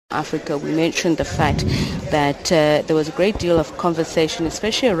Africa, we mentioned the fact that there was a great deal of conversation,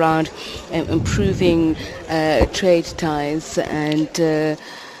 especially around improving trade ties, and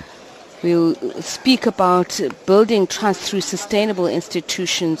we'll speak about building trust through sustainable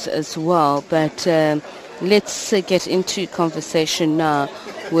institutions as well. But let's get into conversation now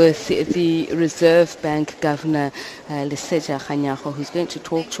with the Reserve Bank Governor, Lesetja Kganyago, who's going to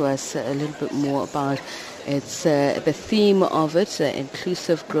talk to us a little bit more about the theme of it,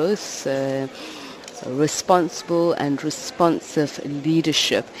 inclusive growth, responsible and responsive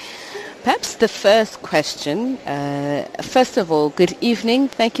leadership. Perhaps the first question, first of all, good evening.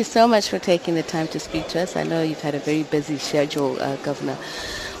 Thank you so much for taking the time to speak to us. I know you've had a very busy schedule, Governor.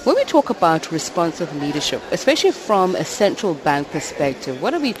 When we talk about responsive leadership, especially from a central bank perspective,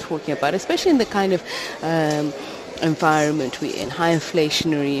 what are we talking about, especially in the kind of environment we're in, high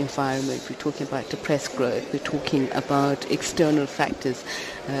inflationary environment? We're talking about depressed growth. We're talking about external factors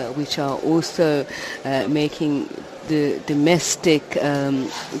which are also making the domestic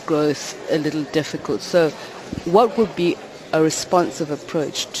growth a little difficult. So what would be a responsive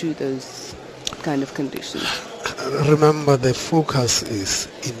approach to those kind of conditions? Remember, the focus is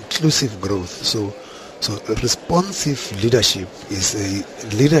inclusive growth. So responsive leadership is a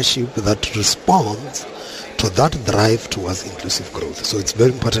leadership that responds to that drive towards inclusive growth. So it's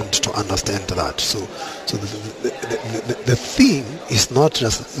very important to understand that. So the theme is not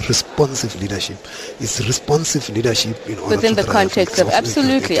just responsive leadership; it's responsive leadership in order within the context of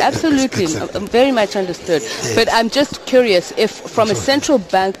absolutely, very much understood. Yes. But I'm just curious if, from a central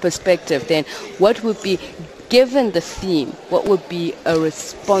bank perspective, then what would be, given the theme, what would be a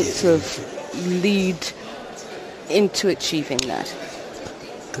responsive lead into achieving that?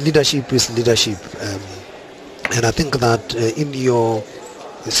 Leadership is leadership. And I think that in your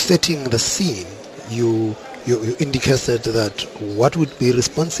setting the scene, you indicated that what would be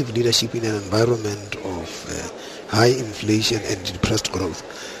responsive leadership in an environment of high inflation and depressed growth.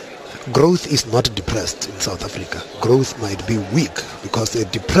 Growth is not depressed in South Africa. Growth might be weak because a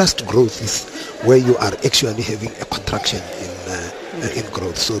depressed growth is where you are actually having a contraction in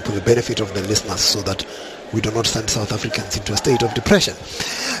growth. So for the benefit of the listeners, so that we do not send South Africans into a state of depression.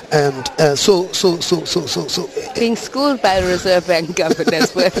 And so being schooled by the Reserve Bank governor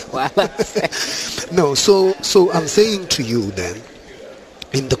is worthwhile. No, so I'm saying to you then,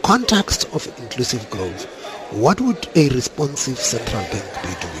 in the context of inclusive growth, what would a responsive central bank be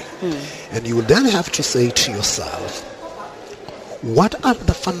doing? And you will then have to say to yourself, what are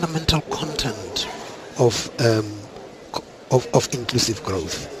the fundamental content of inclusive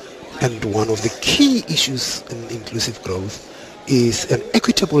growth? And one of the key issues in inclusive growth is an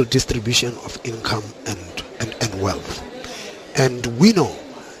equitable distribution of income and wealth. And we know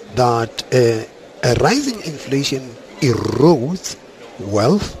that a rising inflation erodes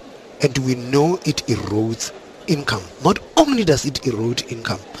wealth, and we know it erodes income. Not only does it erode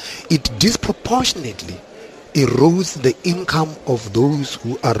income, it disproportionately erodes the income of those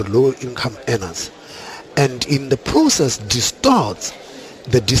who are low income earners, and in the process distorts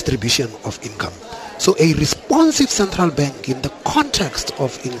the distribution of income. So a responsive central bank in the context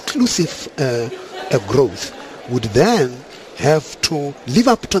of inclusive growth would then have to live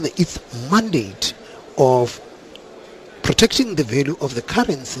up to its mandate of protecting the value of the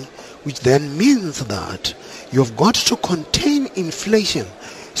currency, which then means that you've got to contain inflation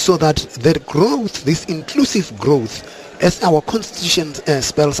so that the growth, this inclusive growth, as our constitution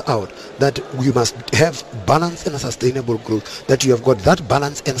spells out, that we must have balance and sustainable growth, that you have got that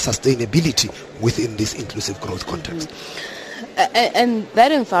balance and sustainability within this inclusive growth context. And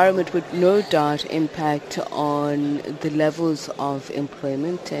that environment would no doubt impact on the levels of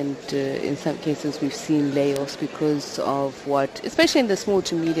employment, and in some cases we've seen layoffs because of what, especially in the small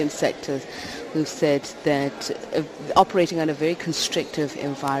to medium sectors, we've said that operating on a very constrictive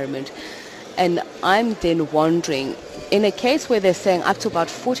environment. And I'm then wondering, in a case where they're saying up to about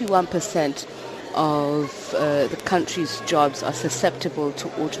 41% of the country's jobs are susceptible to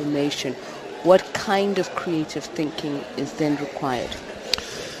automation, what kind of creative thinking is then required?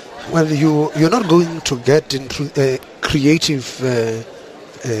 Well, you're not going to get into creative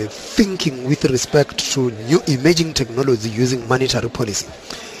thinking with respect to new emerging technology using monetary policy.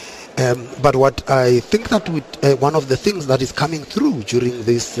 But what I think that one of the things that is coming through during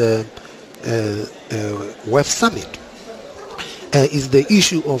this WEF summit is the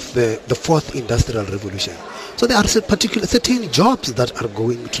issue of the fourth industrial revolution. So there are certain jobs that are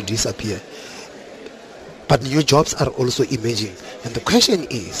going to disappear, but new jobs are also emerging. And the question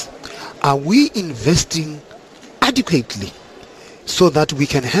is, are we investing adequately so that we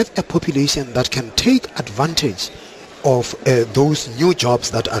can have a population that can take advantage of those new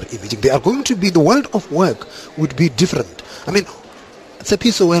jobs that are emerging. They are going to be, the world of work would be different. I mean,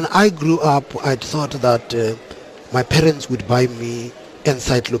 Tsepiso, when I grew up, I thought that my parents would buy me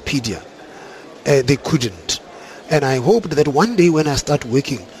encyclopedia. They couldn't. And I hoped that one day when I start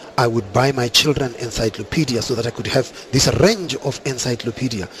working, I would buy my children encyclopedia so that I could have this range of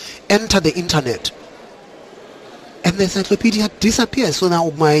encyclopedia. Enter the internet, and the encyclopedia disappears. So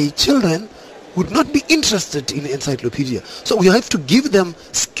now my children would not be interested in encyclopedia. So we have to give them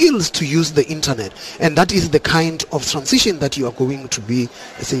skills to use the internet. And that is the kind of transition that you are going to be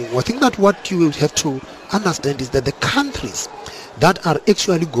saying. I think that what you will have to understand is that the countries that are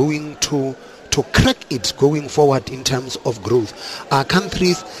actually going to crack it going forward in terms of growth are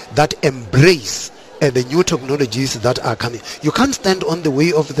countries that embrace the new technologies that are coming. You can't stand on the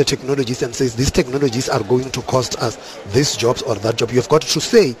way of the technologies and say these technologies are going to cost us this jobs or that job. You've got to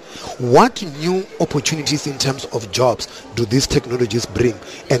say what new opportunities in terms of jobs do these technologies bring,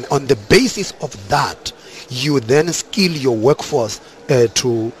 and on the basis of that you then skill your workforce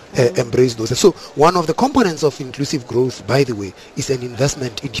to embrace those. So one of the components of inclusive growth, by the way, is an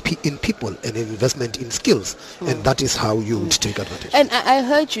investment in people and an investment in skills, and that is how you would take advantage. And I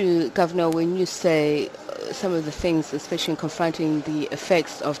heard you, Governor, when you say some of the things, especially in confronting the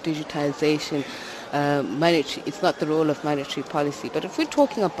effects of digitization, it's not the role of monetary policy. But if we're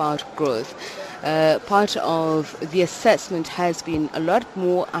talking about growth, part of the assessment has been a lot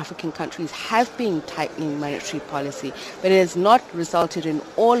more African countries have been tightening monetary policy, but it has not resulted in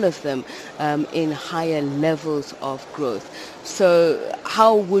all of them in higher levels of growth. So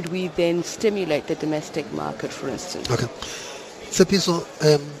how would we then stimulate the domestic market, for instance? Okay. So,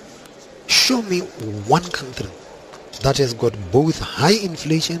 show me one country that has got both high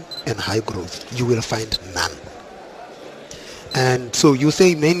inflation and high growth. You will find none. And so you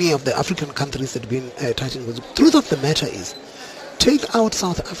say many of the African countries that have been tightening. The truth of the matter is, take out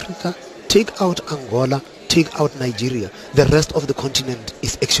South Africa, take out Angola, take out Nigeria. The rest of the continent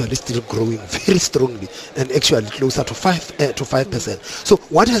is actually still growing very strongly and actually closer to 5%. So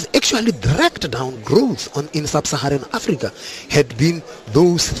what has actually dragged down growth in sub-Saharan Africa had been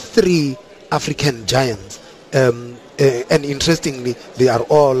those three African giants. And interestingly, they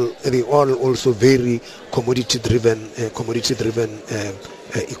all also very commodity-driven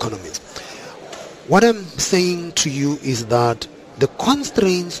economies. What I'm saying to you is that the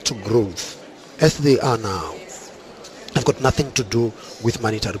constraints to growth, as they are now, have got nothing to do with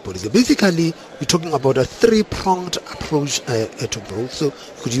monetary policy. Basically, we're talking about a three-pronged approach to growth. So you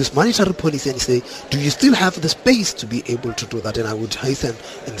could use monetary policy and say, do you still have the space to be able to do that? And I would hasten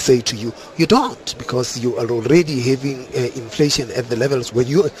and say to you, you don't, because you are already having inflation at the levels where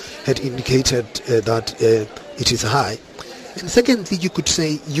you had indicated that it is high. And secondly, you could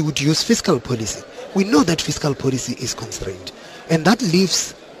say you would use fiscal policy. We know that fiscal policy is constrained. And that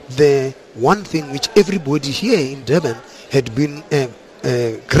leaves the one thing which everybody here in Durban had been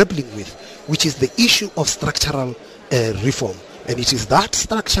grappling with, which is the issue of structural reform. And it is that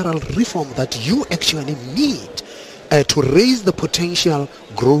structural reform that you actually need to raise the potential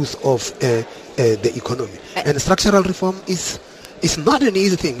growth of the economy. And structural reform is not an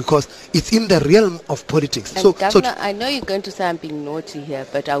easy thing because it's in the realm of politics. And Governor, I know you're going to say I'm being naughty here,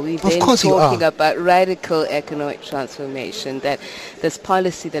 but are we then talking about radical economic transformation, that this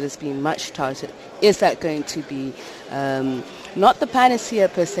policy that has been much touted, is that going to be not the panacea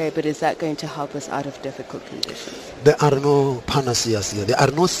per se, but is that going to help us out of difficult conditions? There are no panaceas here. There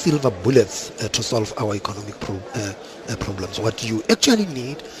are no silver bullets to solve our economic problems. What you actually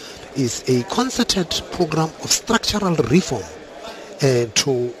need is a concerted program of structural reform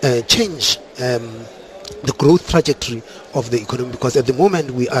to change the growth trajectory of the economy, because at the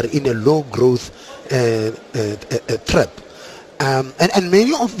moment we are in a low growth trap. And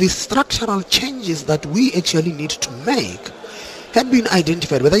many of these structural changes that we actually need to make have been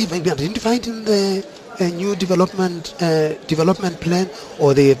identified, whether they've been identified in the new development plan,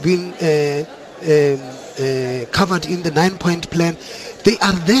 or they have been covered in the 9-point plan. They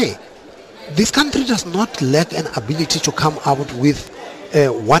are there. This country does not lack an ability to come out with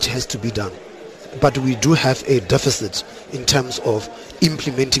what has to be done. But we do have a deficit in terms of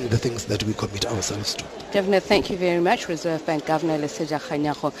implementing the things that we commit ourselves to. Governor, thank you very much. Reserve Bank Governor Lesetja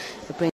Kganyago.